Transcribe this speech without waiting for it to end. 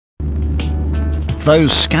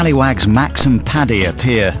those scallywags Max and Paddy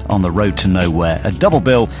appear on the road to nowhere. A double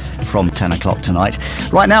bill from 10 o'clock tonight.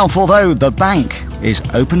 Right now, for though, the bank is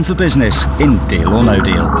open for business in Deal or No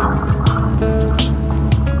Deal.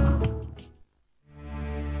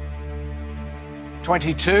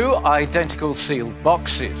 "22 identical sealed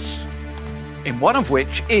boxes, in one of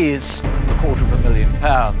which is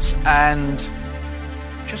 £250,000, and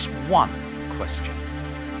just one question.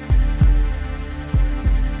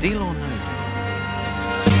 Deal or no deal?"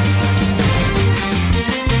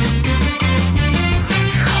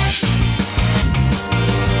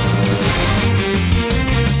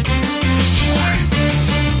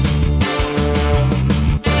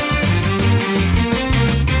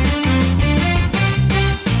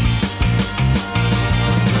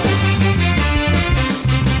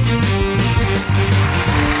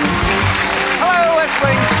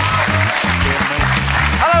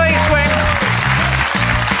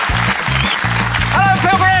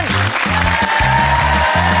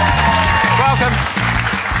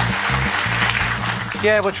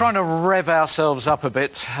 Yeah, we're trying to rev ourselves up a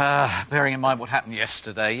bit, bearing in mind what happened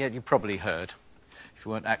yesterday. Yeah, you probably heard. If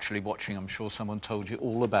you weren't actually watching, I'm sure someone told you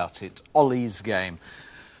all about it. Ollie's game.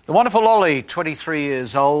 The wonderful Ollie, 23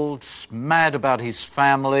 years old, mad about his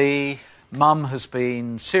family. Mum has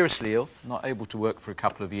been seriously ill, not able to work for a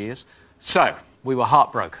couple of years. So, we were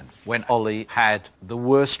heartbroken when Ollie had the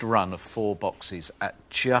worst run of 4 boxes at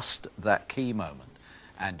just that key moment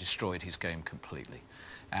and destroyed his game completely.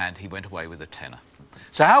 And he went away with a tenner.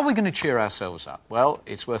 So how are we going to cheer ourselves up? Well,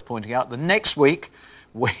 it's worth pointing out that next week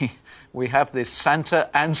we have this Santa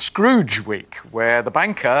and Scrooge week, where the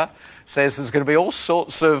banker says there's going to be all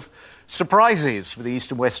sorts of surprises with the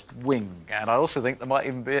East and West Wing. And I also think there might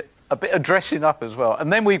even be a bit of dressing up as well.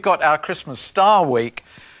 And then we've got our Christmas Star Week,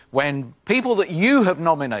 when people that you have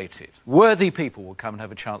nominated, worthy people, will come and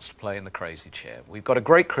have a chance to play in the Crazy Chair. We've got a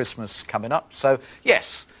great Christmas coming up. So,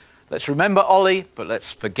 yes, let's remember Ollie, but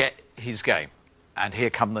let's forget his game. And here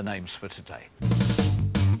come the names for today.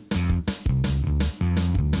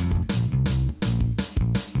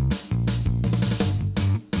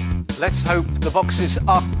 Let's hope the boxes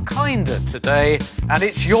are kinder today, and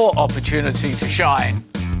it's your opportunity to shine.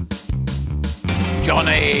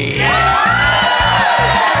 Johnny!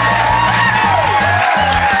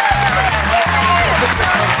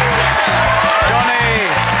 Johnny,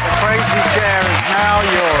 the Crazy Chair is now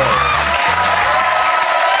yours.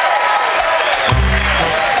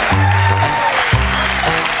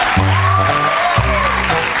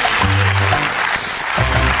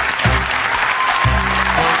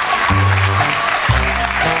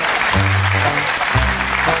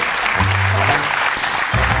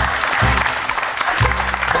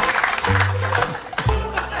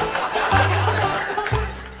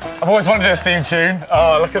 I've always wanted a theme tune.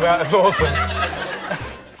 Oh, look at that, that's awesome.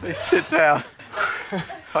 Please sit down.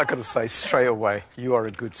 I've got to say straight away, you are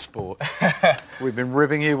a good sport. We've been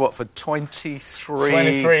ribbing you, what, for 23...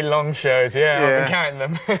 23 long shows, yeah. I've been counting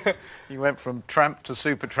them. You went from tramp to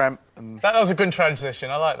super tramp. And that was a good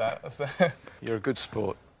transition, I like that. You're a good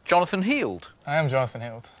sport. Jonathan Heald. I am Jonathan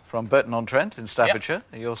Heald. From Burton-on-Trent in Staffordshire.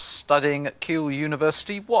 Yep. You're studying at Keele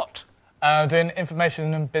University what? I'm doing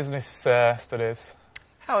information and business studies.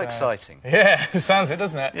 How exciting. Yeah, it sounds it,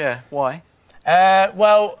 doesn't it? Yeah, why?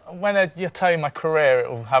 Well, when you tell you my career,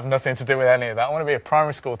 it will have nothing to do with any of that. I want to be a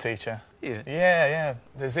primary school teacher. Yeah? Yeah.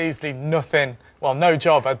 There's easily nothing, well, no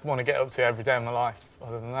job I'd want to get up to every day of my life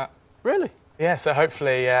other than that. Really? Yeah, so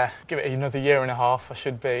hopefully, give it another year and a half, I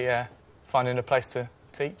should be finding a place to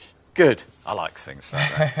teach. Good. I like things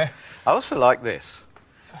like that. I also like this.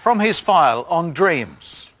 From his file on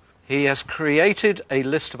dreams, he has created a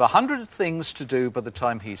list of 100 things to do by the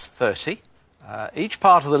time he's 30. Each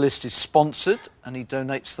part of the list is sponsored, and he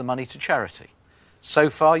donates the money to charity. So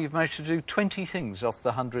far, you've managed to do 20 things off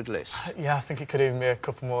the 100 list. Yeah, I think it could even be a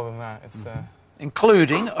couple more than that. It's,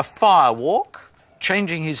 including a fire walk,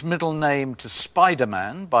 changing his middle name to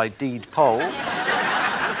Spider-Man by deed poll.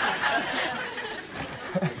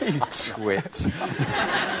 You twit.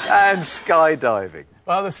 And skydiving.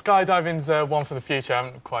 Well, the skydiving's one for the future. I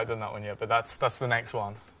haven't quite done that one yet, but that's the next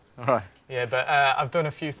one. All right. Yeah, but I've done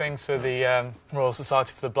a few things for the Royal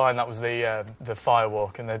Society for the Blind. That was the fire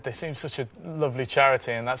walk, and they seem such a lovely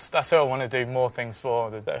charity, and that's who I want to do more things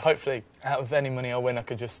for. Hopefully, out of any money I win, I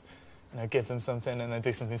could just give them something and then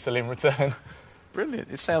do something silly in return.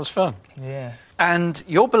 Brilliant. It sounds fun. Yeah. And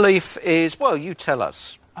your belief is, well, you tell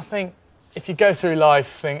us. I think if you go through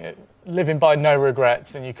life living by no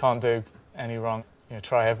regrets, then you can't do any wrong.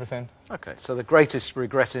 Try everything. OK, so the greatest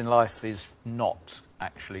regret in life is not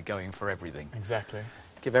actually going for everything. Exactly.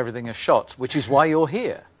 Give everything a shot, which is why you're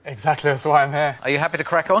here. Exactly, that's why I'm here. Are you happy to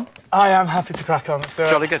crack on? I am happy to crack on. Let's do it.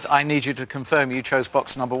 Jolly good. I need you to confirm you chose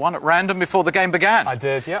box number 1 at random before the game began. I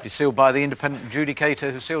did, yeah. You're sealed by the independent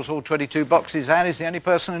adjudicator who seals all 22 boxes and is the only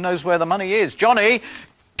person who knows where the money is. Johnny,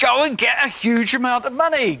 go and get a huge amount of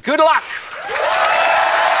money. Good luck.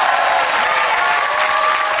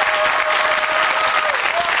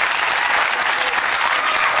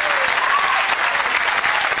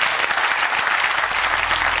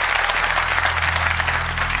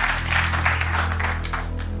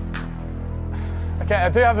 Okay, I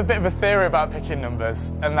do have a bit of a theory about picking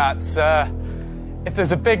numbers, and that's if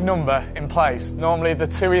there's a big number in place, normally the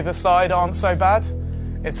two either side aren't so bad.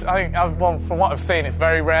 Well, from what I've seen, it's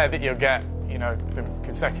very rare that you'll get, them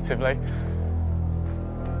consecutively.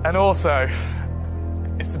 And also,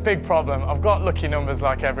 it's the big problem. I've got lucky numbers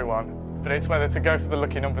like everyone, but it's whether to go for the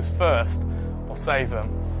lucky numbers first or save them.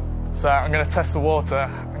 So I'm going to test the water.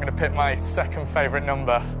 I'm going to pick my second favourite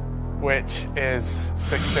number, which is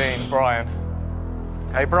 16, Brian.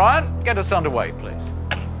 Okay, Brian, get us underway, please.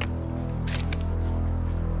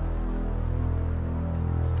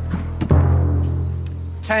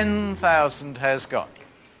 $10,000 has gone.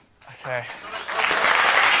 Okay.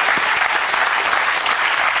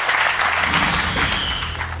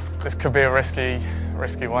 This could be a risky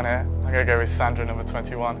one here. I'm going to go with Sandra, number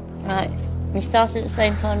 21. Right. We started at the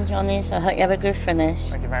same time, Johnny, so I hope you have a good finish.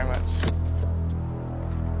 Thank you very much.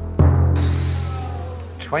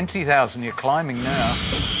 20,000, you're climbing now.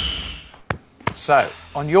 So,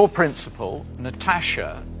 on your principle,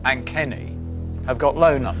 Natasha and Kenny have got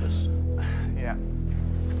low numbers. Yeah.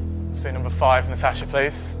 See number 5, Natasha,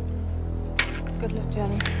 please. Good luck,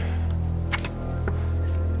 Johnny.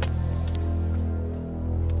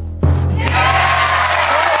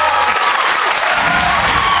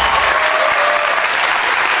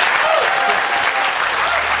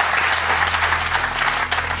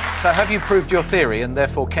 So have you proved your theory and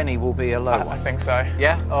therefore Kenny will be a low one? I think so.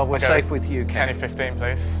 Yeah? Oh, we're safe with you, Kenny. Kenny 15,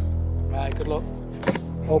 please. Right, good luck.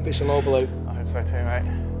 Hope it's a low blue. I hope so too, mate.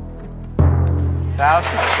 1,000,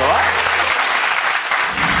 that's all right.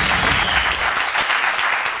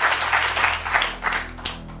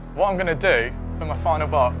 What I'm going to do for my final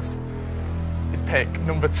box is pick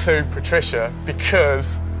number 2, Patricia,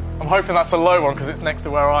 because I'm hoping that's a low one because it's next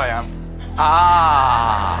to where I am.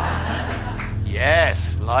 Ah!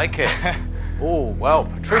 Yes, like it. Oh, well,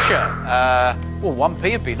 Patricia,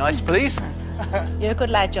 1p would be nice, please. You're a good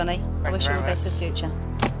lad, Johnny. I Thank wish you you all the very best for the much. future.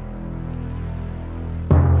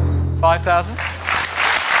 5,000.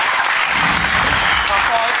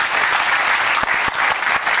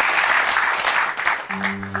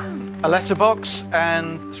 A letterbox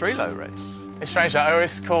and 3 low reds. It's strange, I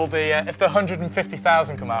always call if the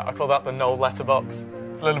 150,000 come out, I call that the Noel letterbox.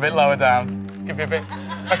 It's a little bit lower down. Make it a bit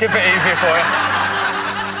easier for you.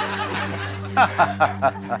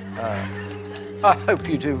 I hope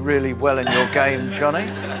you do really well in your game, Johnny.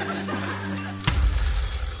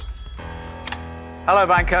 Hello,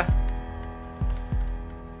 banker.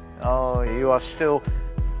 Oh, you are still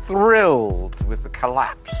thrilled with the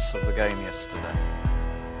collapse of the game yesterday.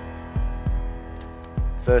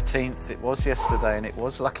 13th, it was yesterday, and it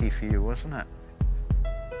was lucky for you, wasn't it?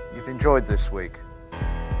 You've enjoyed this week.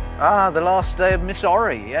 Ah, the last day of Miss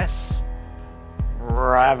Ori, yes.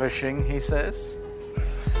 Ravishing, he says.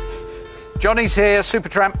 Johnny's here,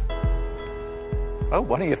 Supertramp. Oh,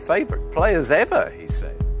 one of your favourite players ever, he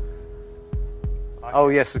said. Oh,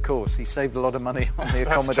 yes, of course. He saved a lot of money on the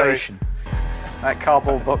accommodation. That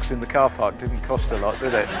cardboard box in the car park didn't cost a lot,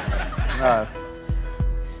 did it? No.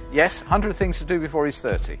 Yes, 100 things to do before he's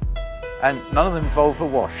 30. And none of them involve a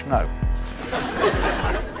wash, no.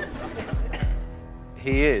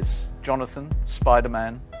 He is Jonathan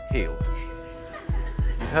Spider-Man Healed.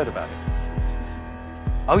 You've heard about it?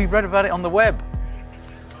 Oh, you read about it on the web?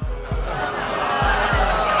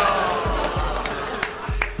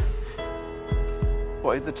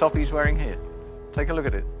 What, the top he's wearing here? Take a look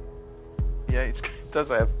at it. Yeah, it does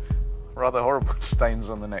have rather horrible stains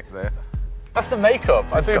on the neck there. That's the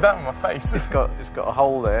makeup. I do that with my face. It's got a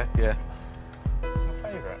hole there, yeah. It's my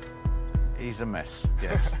favourite. He's a mess,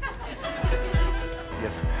 yes.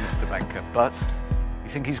 Yes, Mr. Banker, but you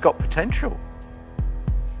think he's got potential?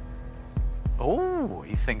 Oh,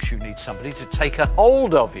 he thinks you need somebody to take a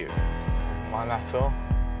hold of you. Mind that at all.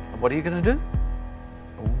 And what are you going to do?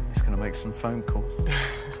 Oh, he's going to make some phone calls.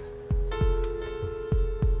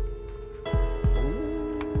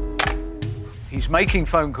 He's making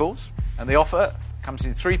phone calls, and the offer comes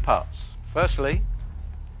in 3 parts. Firstly,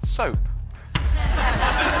 soap.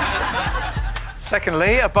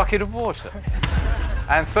 Secondly, a bucket of water.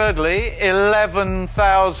 And thirdly,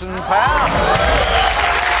 £11,000.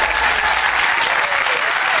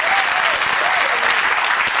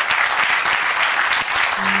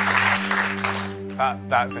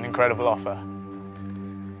 that's an incredible offer.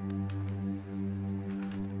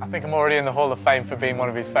 I think I'm already in the Hall of Fame for being one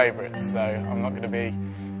of his favourites, so I'm not going to be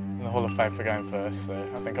in the Hall of Fame for going first, so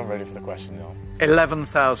I think I'm ready for the question now.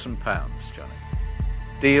 £11,000, Johnny.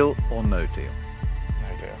 Deal or no deal?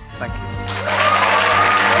 No deal. Thank you.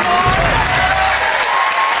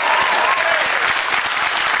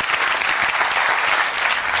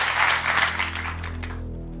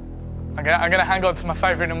 I'm going to hang on to my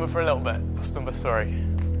favourite number for a little bit. That's number 3.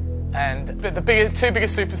 And the two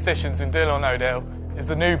biggest superstitions in Deal or No Deal is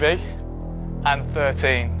the newbie and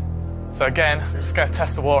 13. So again, I'm just going to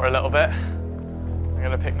test the water a little bit. I'm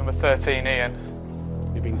going to pick number 13,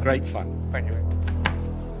 Ian. You've been great fun. Thank you.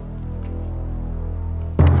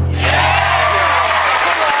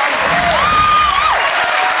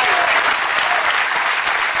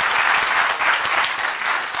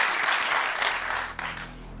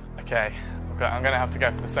 Okay, I'm going to have to go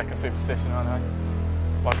for the second superstition, aren't I?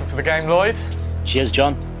 Welcome to the game, Lloyd. Cheers,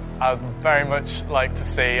 John. I'd very much like to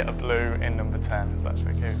see a blue in number 10, if that's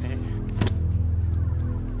okay with you.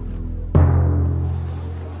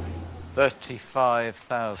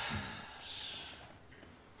 35,000.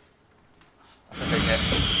 That's a big hit.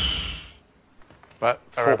 But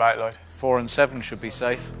Sorry about it, Lloyd. 4 and 7 should be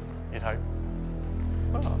safe. You'd hope.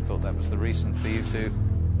 Well, I thought that was the reason for you to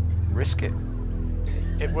risk it.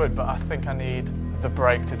 It would, but I think I need the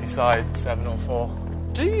break to decide 7 or 4.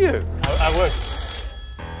 Do you? I would.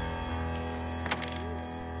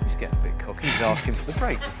 He's getting a bit cocky. He's asking for the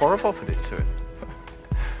break before I've offered it to him.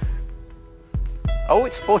 Oh,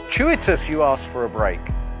 it's fortuitous you asked for a break.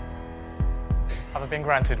 Have I been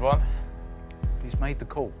granted one? He's made the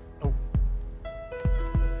call. Oh.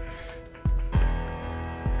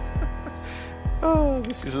 Oh,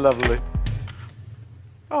 this is lovely.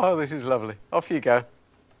 Oh, this is lovely. Off you go.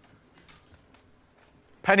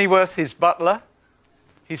 Pennyworth, his butler,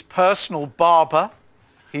 his personal barber,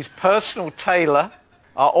 his personal tailor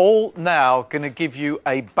are all now going to give you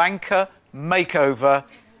a banker makeover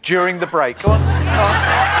during the break. Go on. Go on.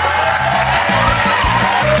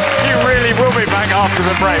 You really will be back after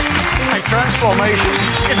the break. A transformation.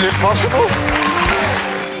 Is it possible?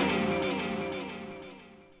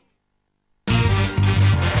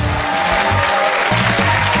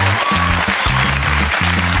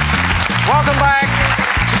 Welcome back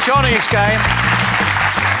to Johnny's game.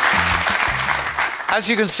 As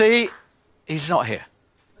you can see, he's not here.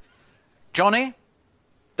 Johnny,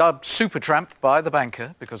 dubbed Supertramp by the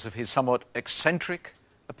banker because of his somewhat eccentric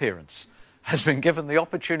appearance, has been given the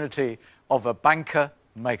opportunity of a banker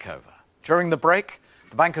makeover. During the break,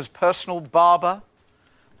 the banker's personal barber,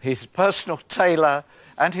 his personal tailor,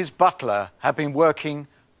 and his butler have been working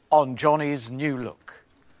on Johnny's new look.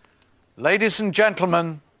 Ladies and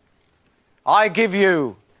gentlemen, I give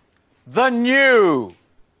you the new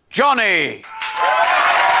Johnny.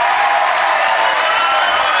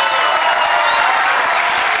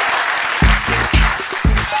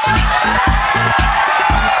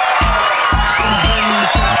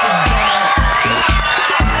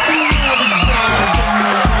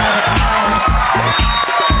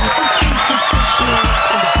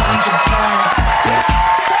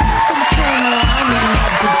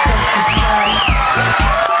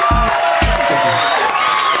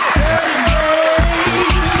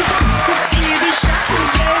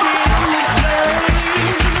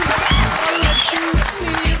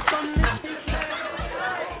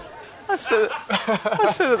 I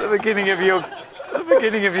said at the beginning of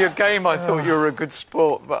your game, I thought you were a good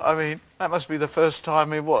sport, but I mean, that must be the first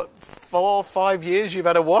time in, what, 4 or 5 years you've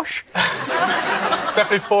had a wash? It's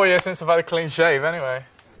definitely 4 years since I've had a clean shave, anyway.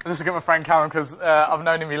 Just to get my friend Callum, because I've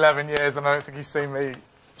known him 11 years and I don't think he's seen me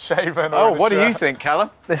shaven. Oh, what do you think,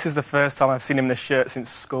 Callum? This is the first time I've seen him in a shirt since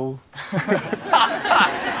school.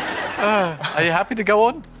 Are you happy to go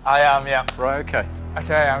on? I am, yeah. Right, OK.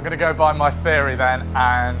 OK, I'm going to go by my theory then,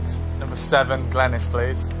 and number 7, Glennis,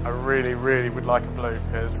 please. I really, really would like a blue,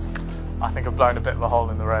 because I think I've blown a bit of a hole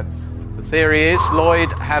in the Reds. The theory is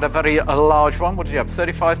Lloyd had a very large one. What did you have,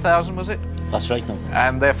 35,000, was it? That's right, no.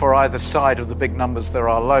 And therefore, either side of the big numbers, there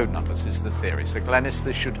are low numbers, is the theory. So, Glennis,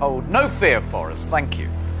 this should hold no fear for us. Thank you.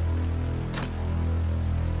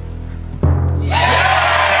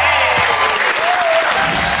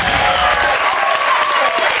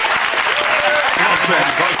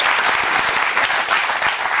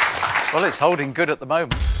 Well, it's holding good at the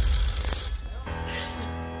moment.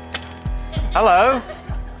 Hello.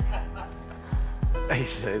 He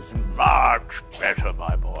says, much better,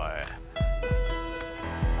 my boy.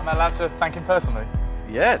 Am I allowed to thank him personally?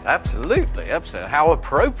 Yes, absolutely, absolutely. How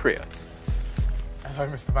appropriate. Hello,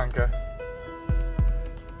 Mr. Banker.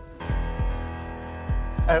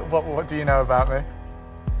 What do you know about me?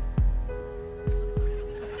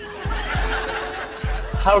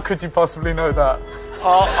 How could you possibly know that?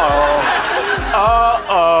 Uh-oh.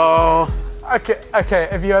 Okay,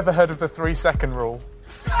 have you ever heard of the 3-second rule?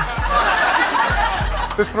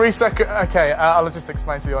 The 3-second... Okay, I'll just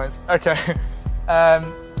explain to the audience. Okay,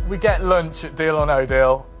 we get lunch at Deal or No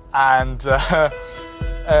Deal, and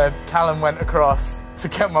Callum went across to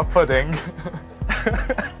get my pudding.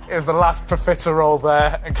 It was the last profiterole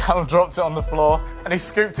there, and Callum dropped it on the floor, and he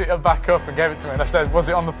scooped it back up and gave it to me, and I said, was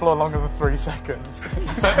it on the floor longer than 3 seconds? He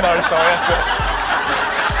said, no, so I had to...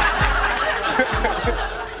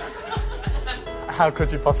 How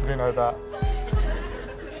could you possibly know that?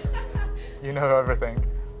 You know everything.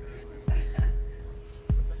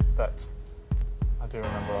 But I do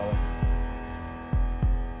remember Ollie.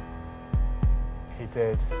 He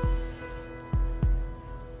did.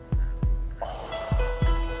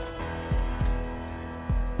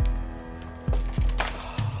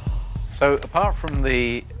 So, apart from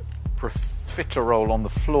the profiterole on the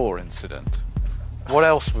floor incident, what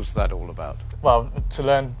else was that all about? Well, to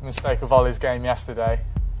learn the mistake of Ollie's game yesterday,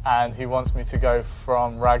 and he wants me to go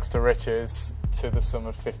from rags to riches to the sum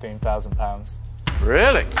of £15,000.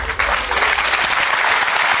 Really?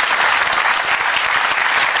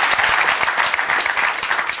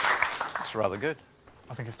 That's rather good.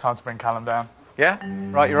 I think it's time to bring Callum down. Yeah?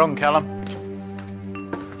 Right, you're on, Callum.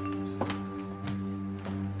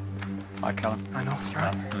 Hi, Callum. I know, you're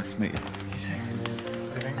right. Nice to meet you. You too.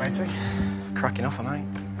 What do you think, matey? It's cracking off, mate.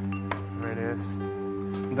 It really is.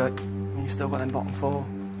 But you still got them bottom 4.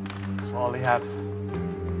 That's what Ollie had.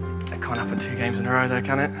 It can't happen 2 games in a row, though,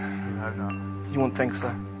 can it? You hope not. You wouldn't think so.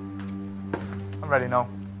 I'm ready, Noel.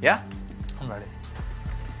 Yeah? I'm ready.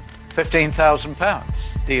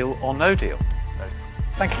 £15,000. Deal or no deal? No.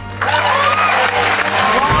 Thank you.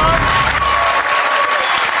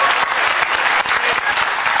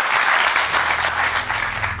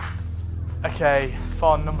 Okay,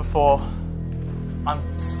 fun number 4. I'm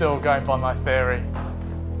still going by my theory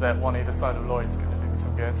that one either side of Lloyd's going to do me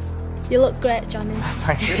some good. You look great, Johnny.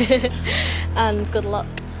 Thank you. And good luck.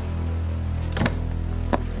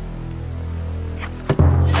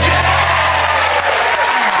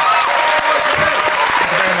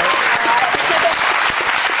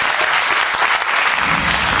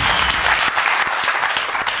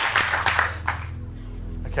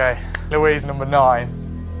 Okay, Louise, number 9.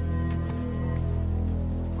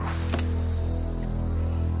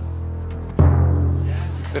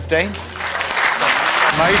 $15.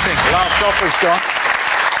 Amazing. Last offer's gone.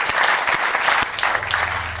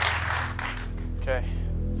 Okay,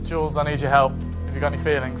 Jules, I need your help. Have you got any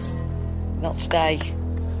feelings? Not today.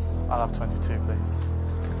 I'll have 22, please.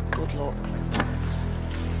 Good luck.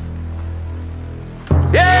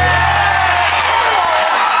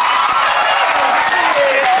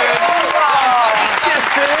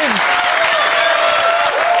 Gets in.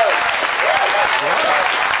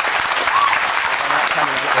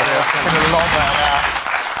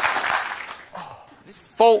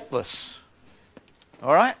 Faultless.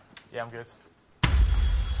 All right? Yeah, I'm good.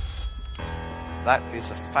 That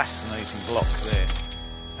is a fascinating block there.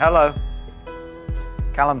 Hello.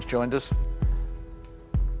 Callum's joined us.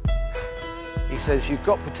 He says, you've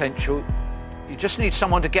got potential. You just need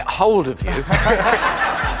someone to get hold of you. Do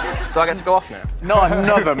I get to go off now? Not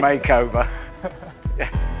another makeover.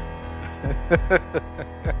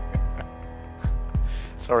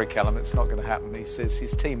 Sorry, Callum, it's not going to happen. He says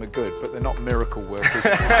his team are good, but they're not miracle workers.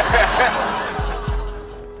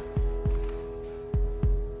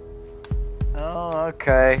 Oh,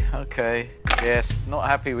 okay. Yes, not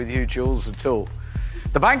happy with you, Jules, at all.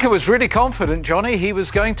 The banker was really confident, Johnny, he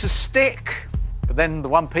was going to stick. But then the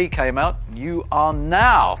 1p came out, and you are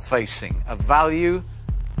now facing a value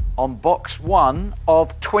on box 1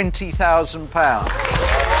 of £20,000.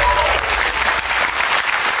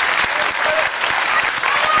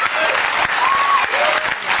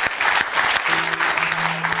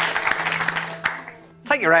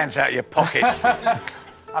 Take your hands out of your pockets. A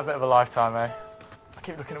bit of a lifetime, eh? I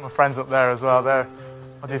keep looking at my friends up there as well.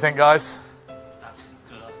 What do you think, guys?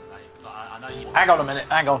 Hang on a minute,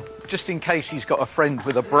 hang on. Just in case he's got a friend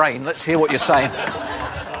with a brain, let's hear what you're saying.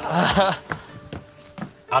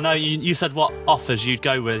 I know you said what offers you'd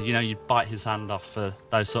go with, you know, you'd bite his hand off for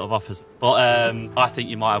those sort of offers. But I think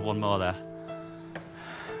you might have one more there.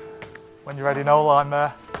 When you're ready, Noel, I'm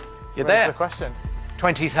You're ready there. for the question.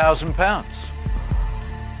 £20,000.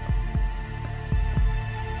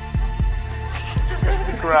 It's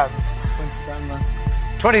a grand.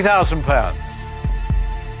 £20,000.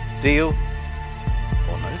 Deal or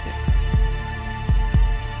no deal?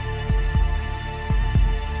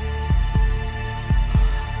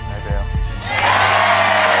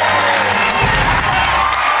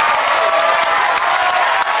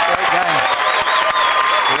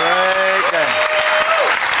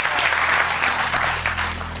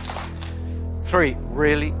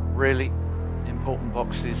 really, really important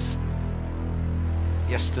boxes.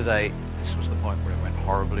 Yesterday, this was the point where it went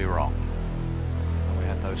horribly wrong. And we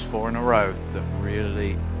had those 4 in a row that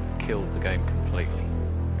really killed the game completely.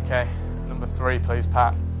 Okay, number 3, please,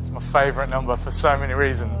 Pat. It's my favourite number for so many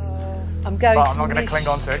reasons. I'm But I'm not going to cling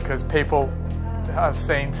on to it because people I've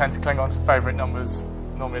seen tend to cling on to favourite numbers,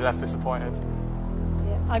 normally left disappointed.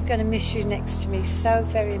 Yeah, I'm going to miss you next to me so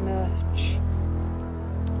very much.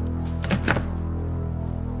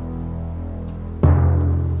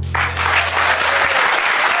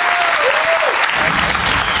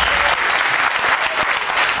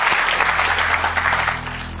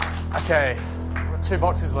 Okay, we've got 2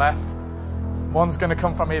 boxes left. One's going to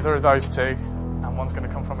come from either of those 2, and one's going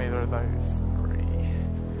to come from either of those 3.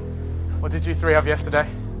 What did you 3 have yesterday?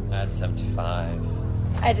 I had 75.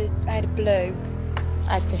 I had a blue.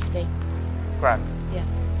 I had 50. Grand. Yeah.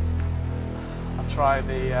 I'll try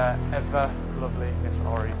the ever lovely Miss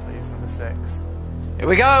Ori, please, number 6. Here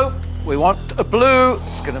we go. We want a blue.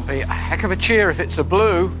 It's going to be a heck of a cheer if it's a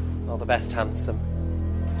blue. All the best, handsome.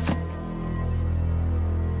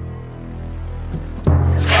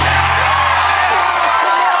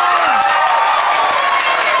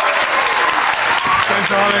 Thanks,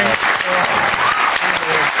 darling.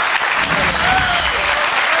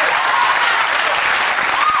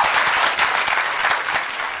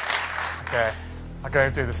 Okay, I'm going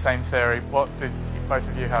to do the same theory. What did both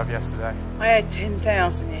of you have yesterday? I had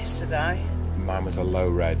 10,000 yesterday. Mine was a low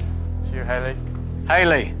red. It's you, Hayley?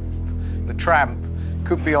 Hayley, the tramp,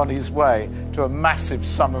 could be on his way to a massive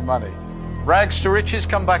sum of money. Rags to riches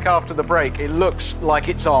come back after the break. It looks like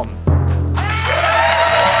it's on.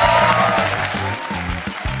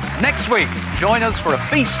 Next week, join us for a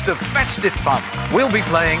feast of festive fun. We'll be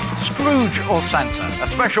playing Scrooge or Santa, a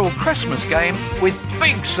special Christmas game with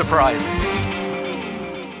big surprises.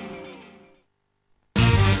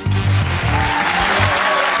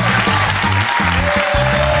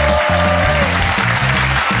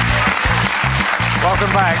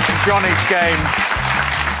 Welcome back to Johnny's game.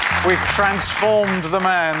 We've transformed the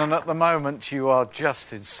man, and at the moment you are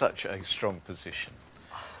just in such a strong position.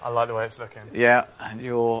 I like the way it's looking. Yeah, and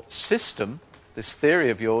your system, this theory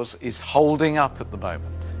of yours, is holding up at the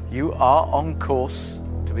moment. You are on course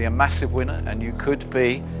to be a massive winner, and you could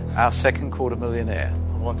be our second quarter millionaire.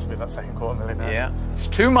 I want to be that second quarter millionaire. Yeah. It's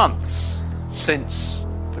 2 months since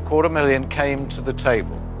the $250,000 came to the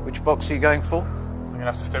table. Which box are you going for? I'm going to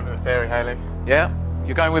have to stick with the theory, Hayley. Yeah?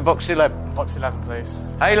 You're going with box 11? Box 11, please.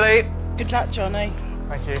 Hayley! Good luck, Johnny.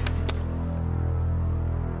 Thank you.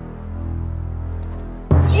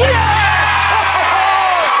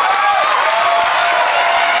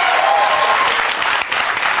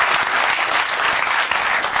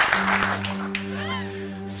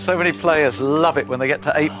 So many players love it when they get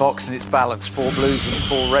to 8 box and it's balanced, 4 blues and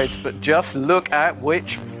 4 reds. But just look at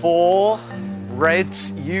which 4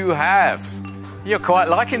 reds you have. You're quite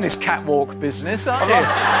liking this catwalk business, aren't you?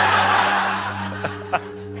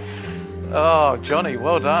 Oh, Johnny,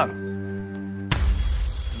 well done.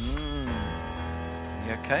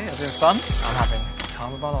 You okay? Having fun? I'm having the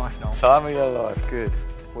time of my life now. Time of your life, good.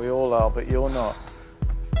 We all are, but you're not.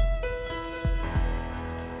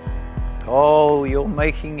 Oh, you're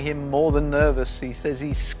making him more than nervous. He says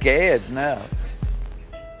he's scared now.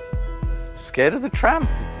 Scared of the tramp?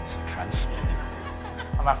 It's a transport.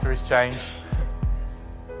 I'm after his change.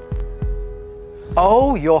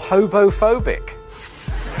 Oh, you're hobophobic.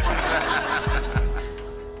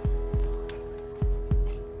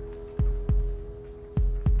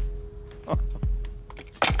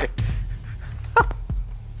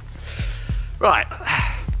 Right.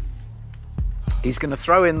 He's going to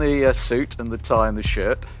throw in the suit and the tie and the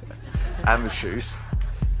shirt and the shoes.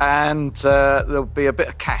 And there'll be a bit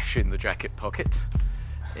of cash in the jacket pocket.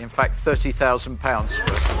 In fact, £30,000 worth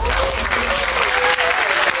of cash.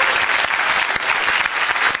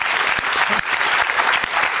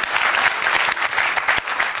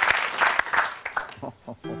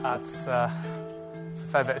 That's it's a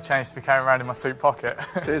fair bit of change to be carrying around in my suit pocket.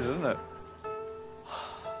 It is, isn't it?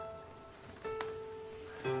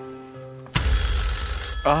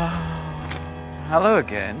 Oh, hello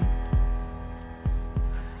again.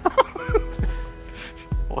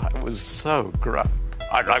 Well, that was so gruff.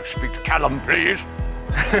 I'd like to speak to Callum, please.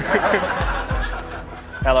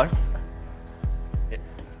 Hello.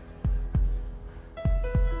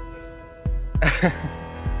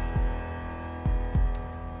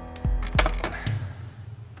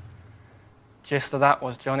 Gist of that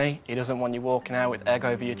was, Johnny, he doesn't want you walking out with egg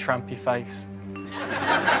over your trampy face.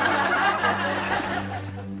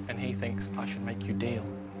 And he thinks I should make you deal.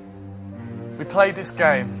 We played this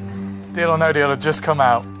game Deal or No Deal had just come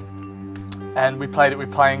out, and we played it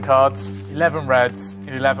with playing cards, 11 reds,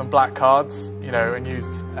 11 black cards, you know, and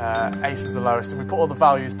used ace as the lowest, and we put all the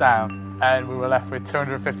values down, and we were left with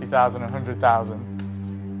 250,000 and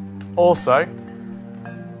 100,000. Also,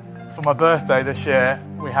 for my birthday this year,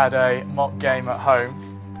 we had a mock game at home,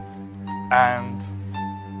 and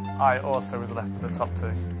I also was left with the top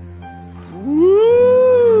two.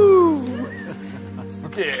 Woo! That's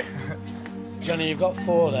spooky. Johnny, you've got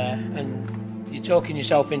 4 there, and you're talking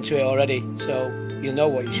yourself into it already, so you'll know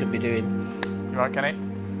what you should be doing. You right, Kenny?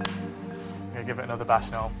 I'm going to give it another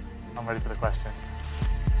bash now. I'm ready for the question.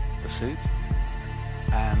 The suit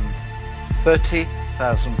and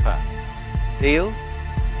 £30,000. Deal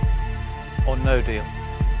or no deal?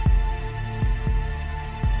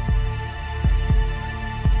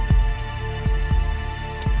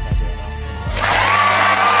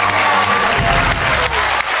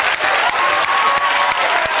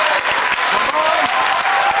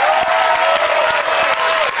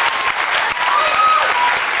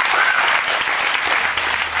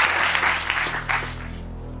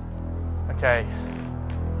 Okay.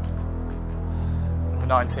 Number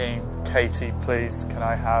 19, Katie, please. Can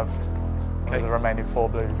I have one of the remaining 4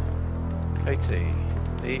 blues? Katie,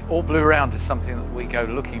 the all blue round is something that we go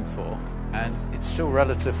looking for, and it's still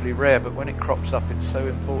relatively rare, but when it crops up, it's so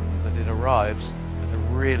important that it arrives at a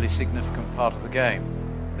really significant part of the game.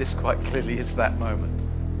 This quite clearly is that moment.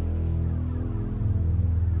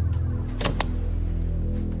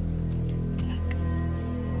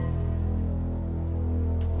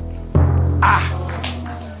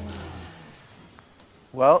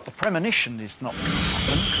 Well, the premonition is not going to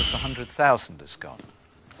happen because the 100,000 is gone.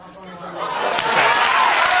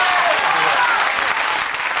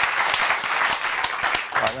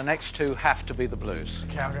 Right, the next 2 have to be the blues.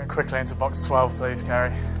 Okay, I'm going quickly into box 12, please,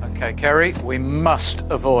 Kerry. Okay, Kerry, we must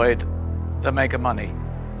avoid the mega money.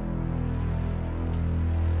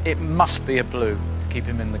 It must be a blue to keep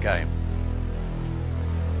him in the game.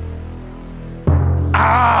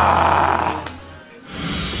 Ah!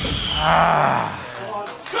 Ah!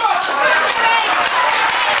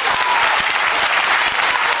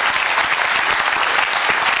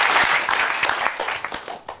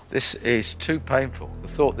 This is too painful. The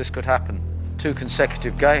thought this could happen. 2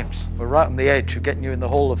 consecutive games. We're right on the edge of getting you in the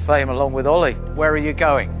Hall of Fame along with Ollie. Where are you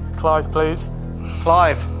going? Clive, please.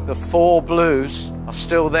 Clive, the 4 blues are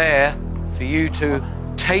still there for you to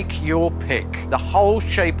take your pick. The whole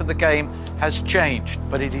shape of the game has changed,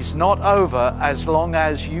 but it is not over as long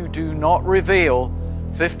as you do not reveal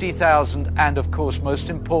 50,000 and, of course, most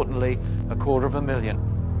importantly, $250,000.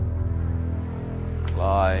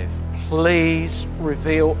 Clive, please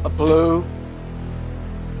reveal a blue.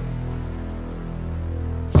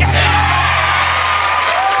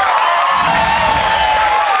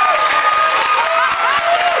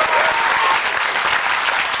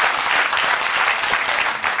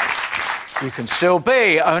 You can still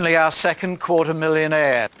be only our second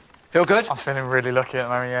 $250,000. Feel good? I'm feeling really lucky at the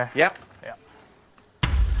moment, yeah. Yep. Yeah.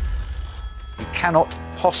 He cannot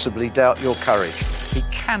possibly doubt your courage. He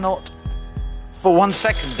cannot for 1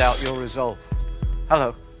 second doubt your resolve.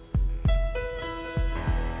 Hello.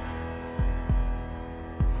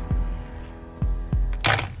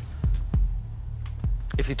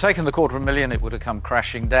 If you'd taken the $250,000, it would have come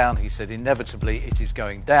crashing down. He said, inevitably, it is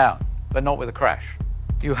going down, but not with a crash.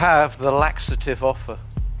 You have the laxative offer,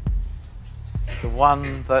 the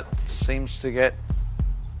one that seems to get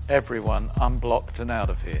everyone unblocked and out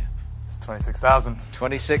of here. It's 26,000.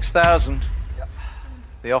 26,000. Yep.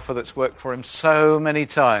 The offer that's worked for him so many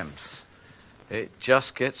times. It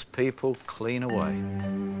just gets people clean away.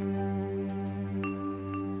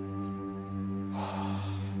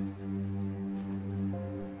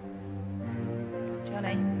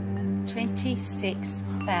 Johnny,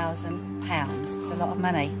 £26,000. It's a lot of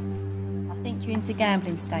money. I think you're into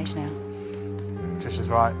gambling stage now. Trisha's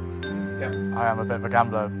right. Yep. I am a bit of a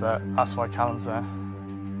gambler, but that's why Callum's there.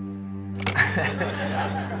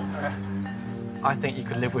 I think you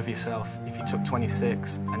could live with yourself if you took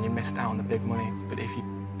 26 and you missed out on the big money, but if you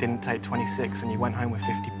didn't take 26 and you went home with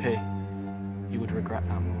 50p, you would regret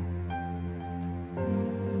that more.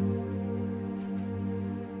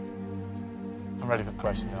 I'm ready for the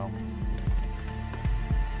question, Noel.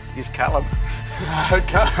 He's Callum.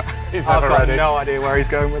 He's never I've got ready. no idea where he's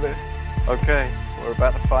going with this. Okay, we're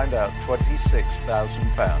about to find out.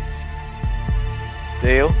 £26,000.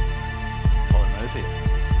 Deal or no deal?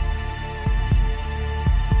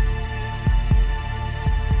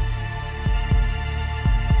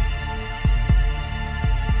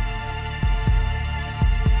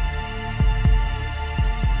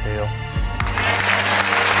 Deal.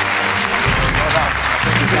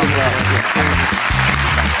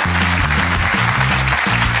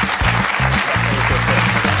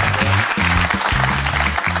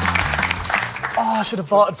 I should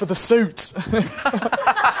have bartered for the suit.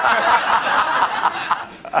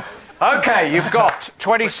 OK, you've got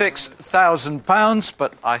 £26,000,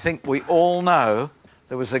 but I think we all know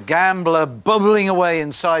there was a gambler bubbling away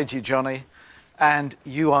inside you, Johnny, and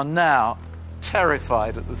you are now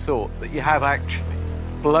terrified at the thought that you have actually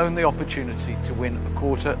blown the opportunity to win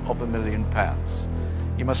 £250,000.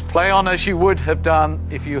 You must play on as you would have done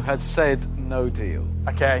if you had said no deal.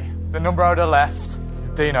 OK, the number I would have left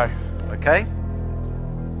is Dino. OK.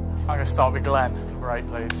 I'm going to start with Glenn. Number 8,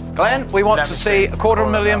 please. Glenn, we want to see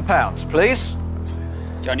 £250,000, please.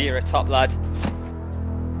 Johnny, you're a top lad.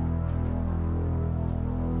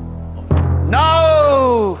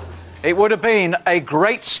 No! It would have been a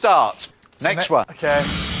great start. Next one. OK,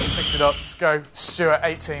 let's mix it up. Let's go Stuart,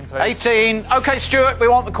 18, please. 18. OK, Stuart, we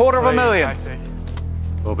want the £250,000.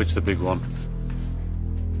 Orbit's the big one.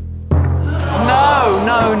 No,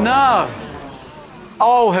 no, no.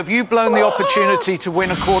 Oh, have you blown the opportunity to win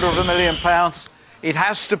 £250,000? It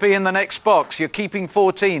has to be in the next box. You're keeping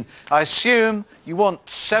 14. I assume you want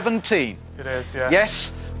 17. It is, yeah.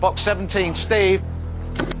 Yes, box 17. Steve.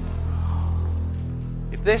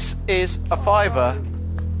 If this is a fiver...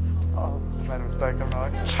 Oh, I made a mistake, I'm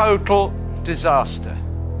right. Total disaster.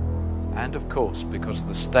 And, of course, because of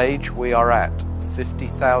the stage we are at,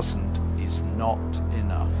 50,000 is not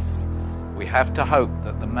enough. We have to hope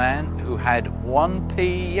that the man who had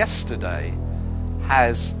 1p yesterday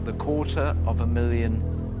has the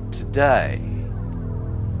 $250,000 today.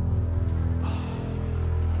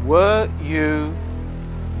 Were you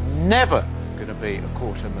never going to be a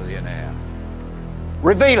 $250,000?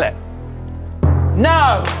 Reveal it.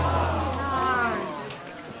 No!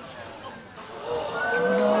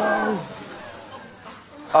 No.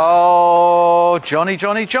 Oh, Johnny,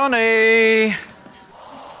 Johnny, Johnny.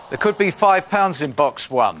 There could be £5 in box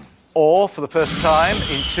 1. Or, for the first time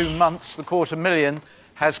in 2 months, the $250,000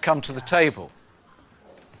 has come to the table.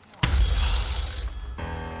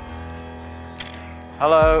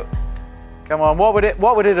 Hello. Come on, what would it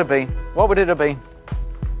have been? What would it have been?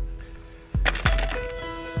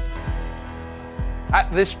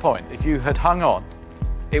 At this point, if you had hung on,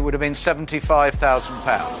 it would have been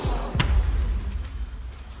 £75,000.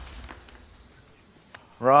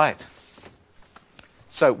 Right.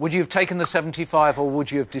 So, would you have taken the 75, or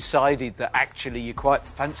would you have decided that actually you quite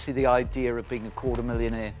fancy the idea of being a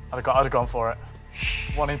 $250,000? I'd have gone for it.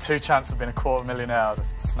 1 in 2 chance of being a $250,000. I'd have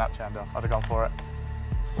snapped your hand off. I'd have gone for it.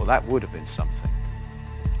 Well, that would have been something.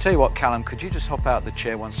 Tell you what, Callum, could you just hop out the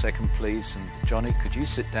chair 1 second, please? And Johnny, could you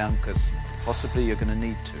sit down, because possibly you're going to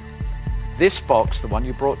need to. This box, the one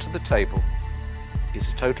you brought to the table,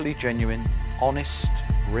 is a totally genuine, honest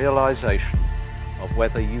realisation of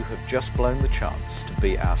whether you have just blown the chance to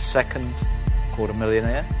be our second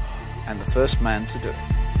 $250,000 and the first man to do it.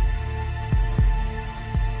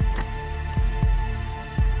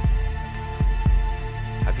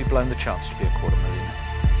 Have you blown the chance to be a $250,000?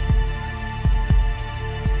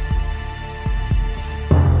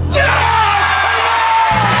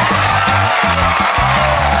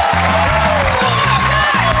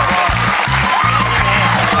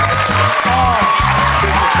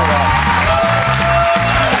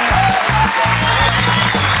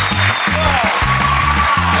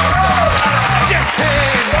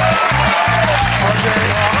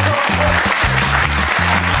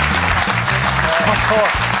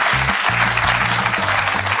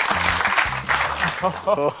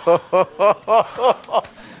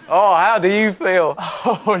 Oh, how do you feel?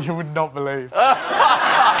 Oh, you would not believe.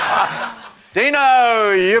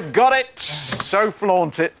 Dino, you've got it. So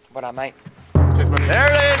flaunt it. What up, mate? Cheers, buddy.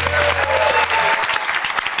 There it is.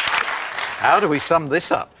 How do we sum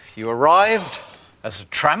this up? You arrived as a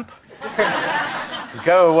tramp. You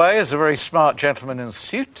go away as a very smart gentleman in a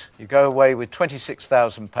suit. You go away with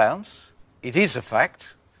 £26,000. It is a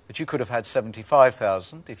fact that you could have had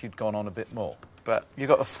 £75,000 if you'd gone on a bit more. But you've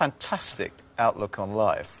got a fantastic outlook on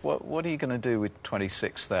life. What are you going to do with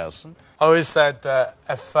 £26,000? I always said that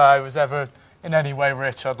if I was ever in any way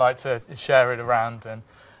rich, I'd like to share it around. And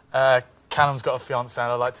Callum's got a fiancée,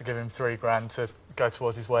 and I'd like to give him £3,000 to go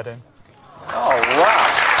towards his wedding. Oh, wow.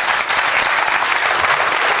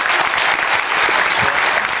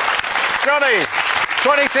 Johnny,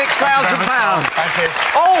 £26,000. Thank you.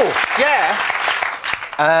 Oh, yeah.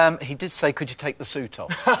 He did say, could you take the suit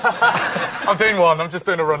off? I'm doing one. I'm just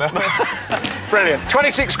doing a runner. Brilliant.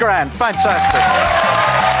 26 grand. Fantastic.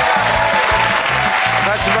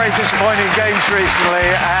 That's some very disappointing games recently,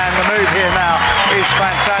 and the mood here now is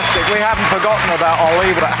fantastic. We haven't forgotten about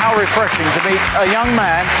Ollie, but how refreshing to meet a young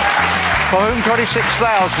man for whom 26,000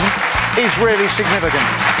 is really significant.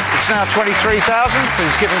 It's now 23,000.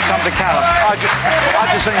 He's given some to Callum. I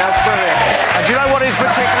just think that's brilliant. And do you know what is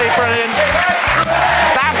particularly brilliant?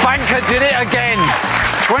 That banker did it again.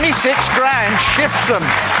 26 grand shifts them.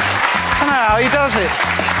 I don't know how he does it.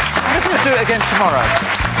 I wonder if he'll do it again tomorrow.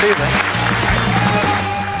 See you then.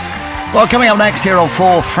 Well, coming up next here on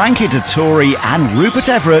 4, Frankie Dettori and Rupert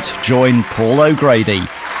Everett join Paul O'Grady.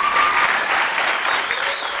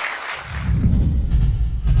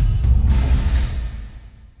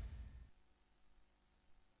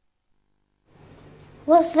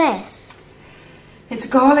 What's this? It's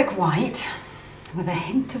garlic white with a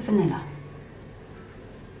hint of vanilla.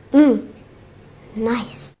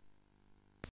 Nice.